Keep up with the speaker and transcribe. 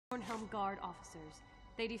Shornhelm Guard officers.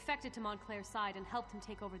 They defected to Montclair's side and helped him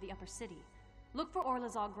take over the upper city. Look for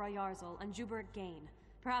Orlazog Grayarzal and Jubert Gain.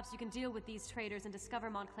 Perhaps you can deal with these traitors and discover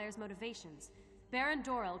Montclair's motivations. Baron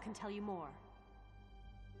Dorel can tell you more.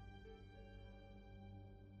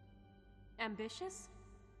 Ambitious?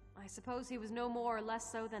 I suppose he was no more or less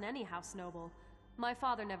so than any house noble. My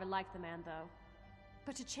father never liked the man, though.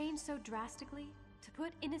 But to change so drastically? To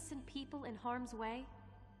put innocent people in harm's way?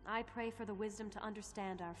 I pray for the wisdom to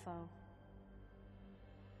understand our foe.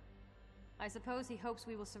 I suppose he hopes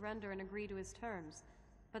we will surrender and agree to his terms,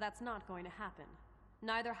 but that's not going to happen.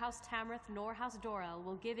 Neither House Tamrith nor House Dorel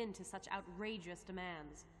will give in to such outrageous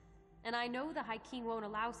demands. And I know the High King won't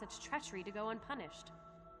allow such treachery to go unpunished.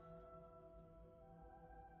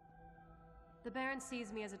 The Baron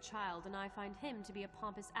sees me as a child, and I find him to be a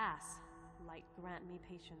pompous ass. Light grant me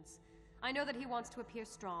patience. I know that he wants to appear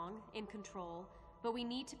strong, in control, but we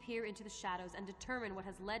need to peer into the shadows and determine what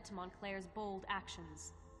has led to Montclair's bold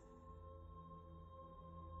actions.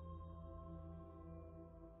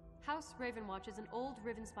 House Ravenwatch is an old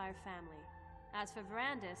Rivenspire family. As for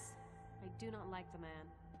Verandis, I do not like the man.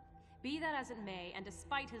 Be that as it may, and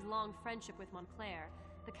despite his long friendship with Montclair,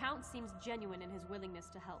 the Count seems genuine in his willingness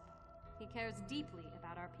to help. He cares deeply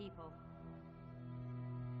about our people.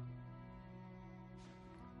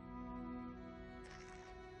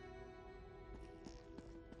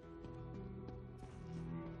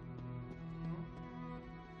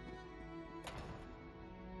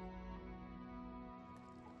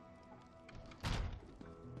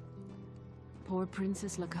 Poor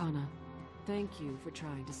Princess Lakana. Thank you for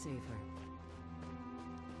trying to save her.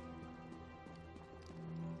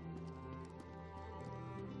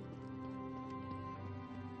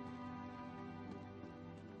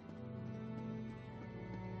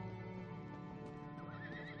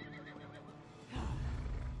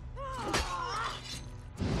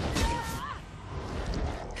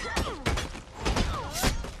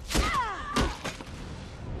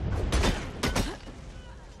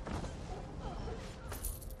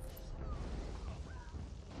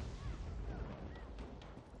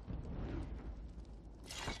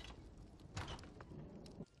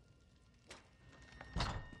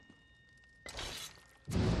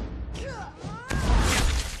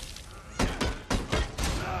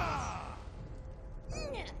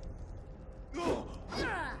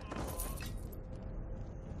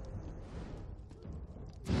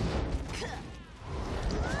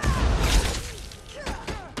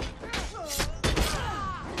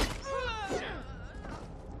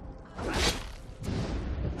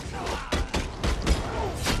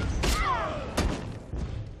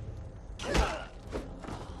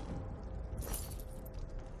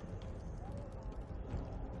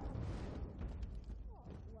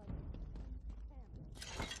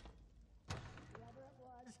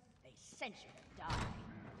 Sent you to die.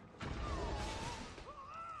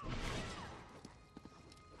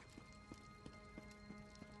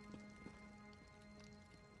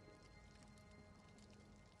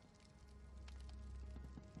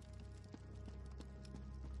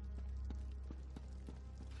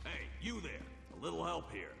 Hey, you there! A little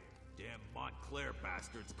help here. Damn Montclair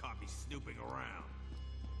bastards caught me snooping around.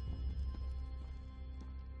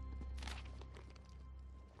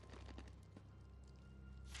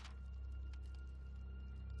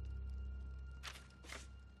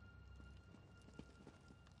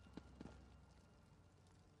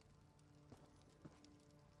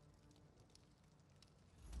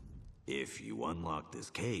 If you unlock this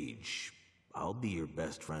cage, I'll be your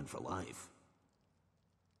best friend for life.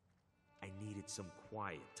 I needed some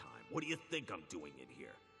quiet time. What do you think I'm doing in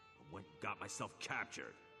here? I went and got myself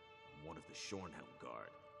captured. I'm one of the Shornhelm Guard.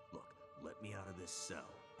 Look, let me out of this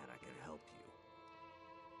cell, and I can help you.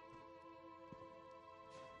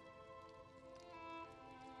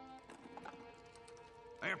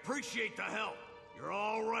 I appreciate the help. You're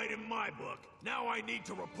all right in my book. Now I need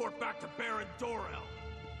to report back to Baron Dorel.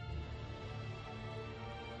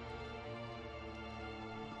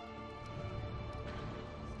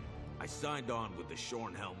 I signed on with the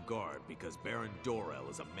Shornhelm Guard because Baron Dorel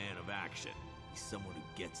is a man of action. He's someone who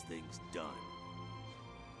gets things done.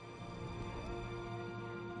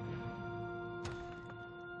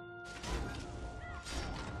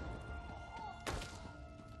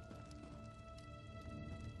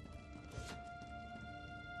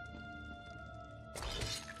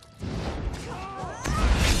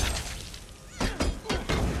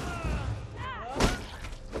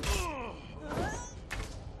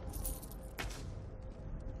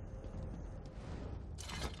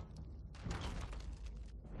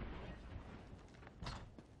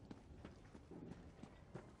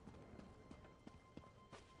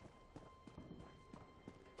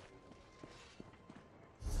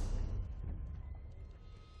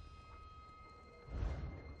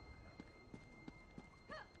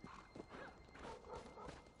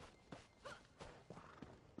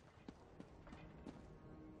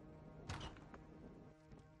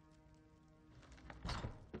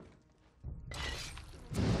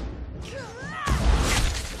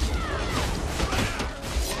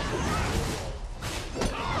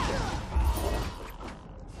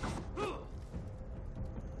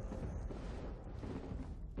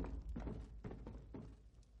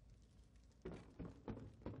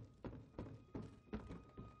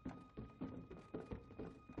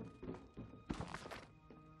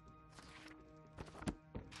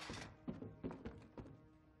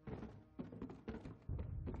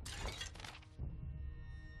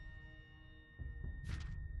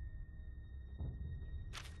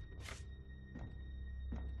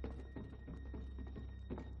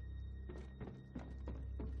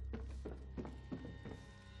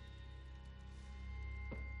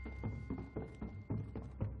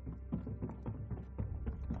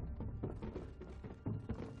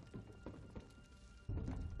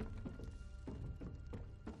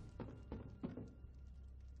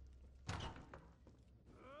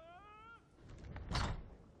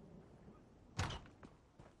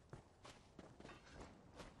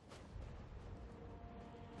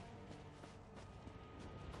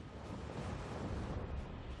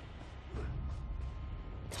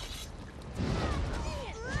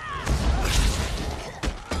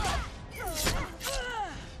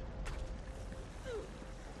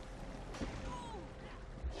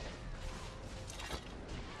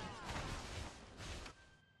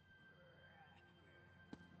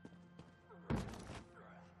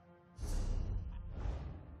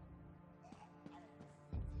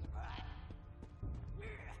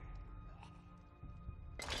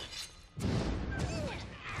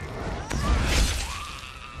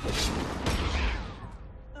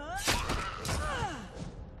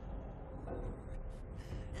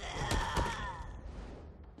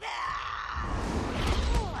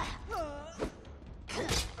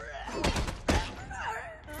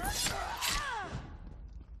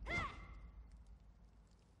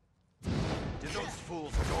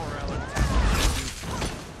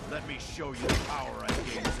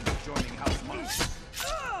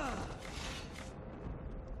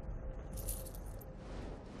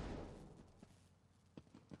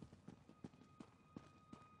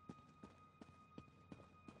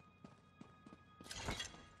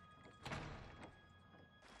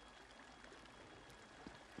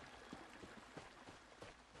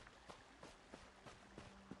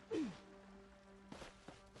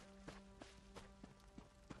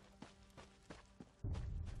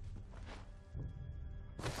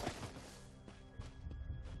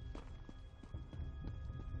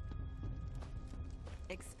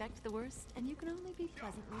 Expect the worst, and you can only be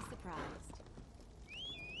pleasantly surprised.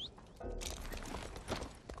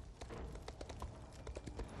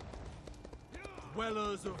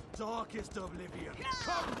 Dwellers of darkest oblivion,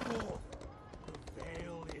 come forth! The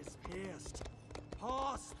veil is pierced.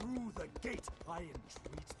 Pass through the gate, I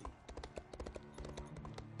entreat thee.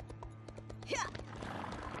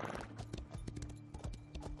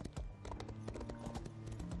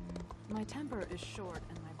 My temper is short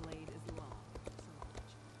and my blade is long. So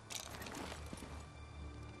much.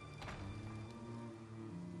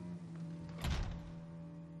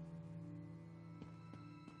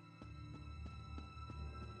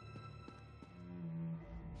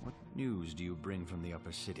 What news do you bring from the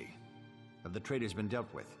upper city? Have the traitors been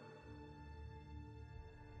dealt with?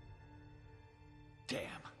 Damn!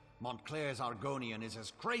 Montclair's Argonian is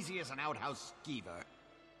as crazy as an outhouse skeever.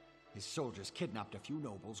 His soldiers kidnapped a few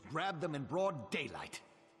nobles, grabbed them in broad daylight.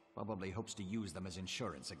 Probably hopes to use them as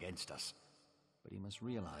insurance against us. But he must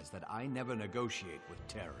realize that I never negotiate with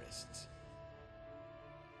terrorists.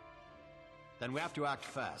 Then we have to act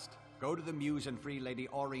fast. Go to the Muse and free Lady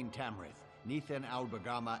Aurene Tamrith, Nethan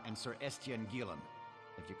Albergama, and Sir Estienne Gillen.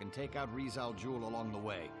 If you can take out Rizal Jewel along the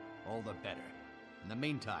way, all the better. In the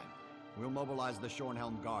meantime, we'll mobilize the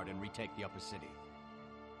Shornhelm Guard and retake the upper city.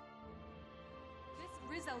 This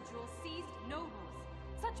Rizal Jewel seized nobles.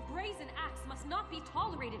 Such brazen acts must not be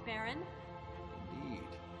tolerated, Baron. Indeed.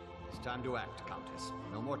 It's time to act, Countess.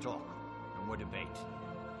 No more talk. No more debate.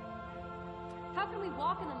 How can we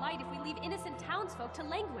walk in the light if we leave innocent townsfolk to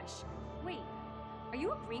languish? Wait, are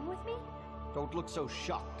you agreeing with me? Don't look so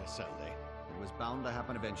shocked, Aselde. It was bound to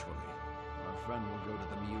happen eventually. Our friend will go to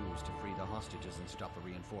the Muse to free the hostages and stop the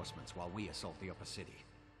reinforcements while we assault the upper city.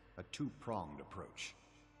 A two-pronged approach.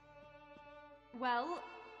 Well,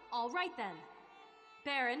 all right then.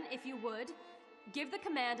 Baron, if you would, give the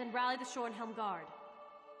command and rally the Shornhelm Guard.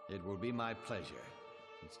 It will be my pleasure.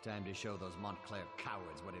 It's time to show those Montclair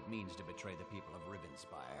cowards what it means to betray the people of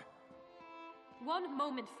Rivenspire. One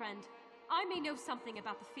moment, friend. I may know something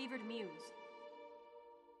about the Fevered Muse.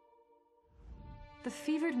 The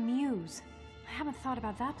Fevered Muse. I haven't thought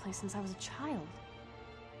about that place since I was a child.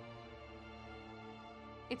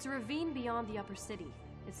 It's a ravine beyond the upper city.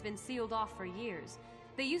 It's been sealed off for years.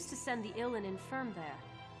 They used to send the ill and infirm there.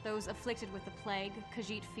 Those afflicted with the plague,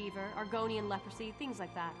 Khajiit fever, Argonian leprosy, things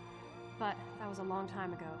like that. But that was a long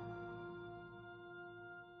time ago.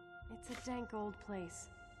 It's a dank old place.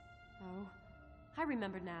 Oh, I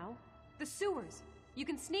remember now. The sewers! You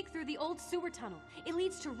can sneak through the old sewer tunnel. It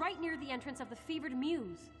leads to right near the entrance of the Fevered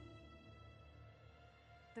Muse.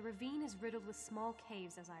 The ravine is riddled with small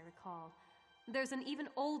caves, as I recall. There's an even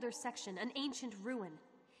older section, an ancient ruin.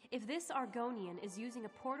 If this Argonian is using a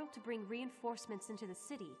portal to bring reinforcements into the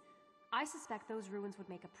city, I suspect those ruins would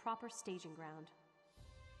make a proper staging ground.